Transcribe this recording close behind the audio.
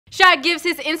Shaq gives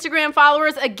his Instagram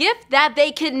followers a gift that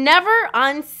they could never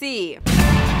unsee.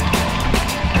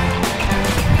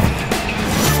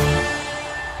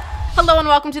 Hello and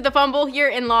welcome to The Fumble here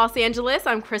in Los Angeles.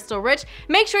 I'm Crystal Rich.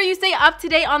 Make sure you stay up to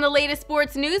date on the latest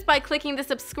sports news by clicking the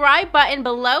subscribe button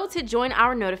below to join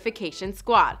our notification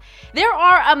squad. There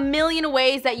are a million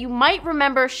ways that you might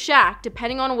remember Shaq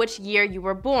depending on which year you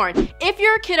were born. If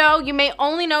you're a kiddo, you may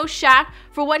only know Shaq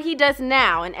for what he does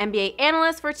now, an NBA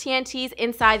analyst for TNT's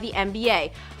Inside the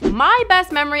NBA. My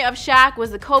best memory of Shaq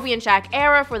was the Kobe and Shaq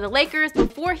era for the Lakers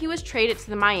before he was traded to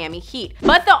the Miami Heat.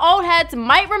 But the old heads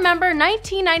might remember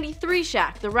 1993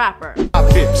 Shaq, the rapper.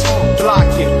 Block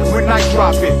it, when I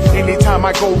drop it, anytime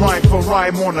I go rhyme for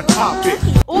rhyme on the topic.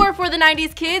 Or for the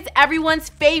 90s kids, everyone's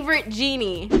favorite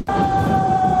genie.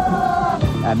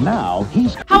 And now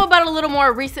he's... How about a little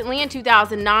more recently in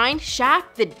 2009,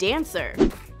 Shaq the Dancer?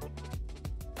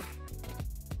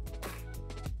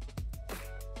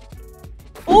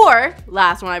 Or,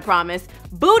 last one I promise,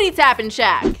 Booty Tapping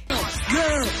Shaq.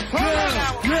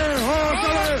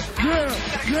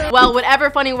 Well, whatever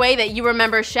funny way that you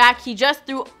remember Shaq, he just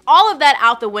threw all of that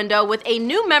out the window with a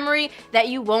new memory that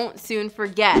you won't soon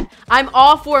forget. I'm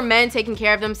all for men taking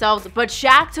care of themselves, but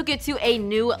Shaq took it to a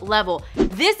new level.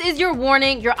 This is your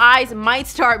warning, your eyes might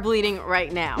start bleeding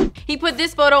right now. He put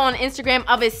this photo on Instagram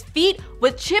of his feet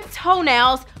with chipped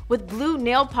toenails with blue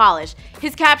nail polish.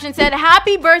 His caption said,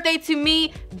 "Happy birthday to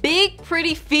me, big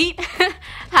pretty feet."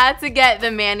 Had to get the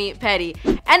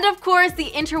mani-pedi. And of course,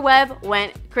 the interweb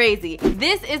went crazy.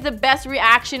 This is the best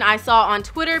reaction I saw on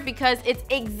Twitter because it's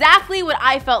exactly what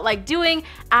I felt like doing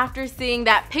after seeing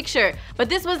that picture. But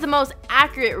this was the most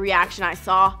accurate reaction I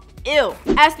saw. Ew.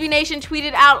 SB Nation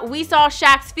tweeted out, "We saw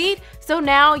Shaq's feet, so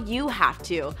now you have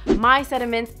to." My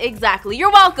sentiments exactly.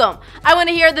 You're welcome. I want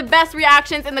to hear the best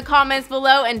reactions in the comments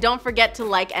below, and don't forget to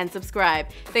like and subscribe.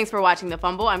 Thanks for watching The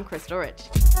Fumble. I'm Crystal Rich.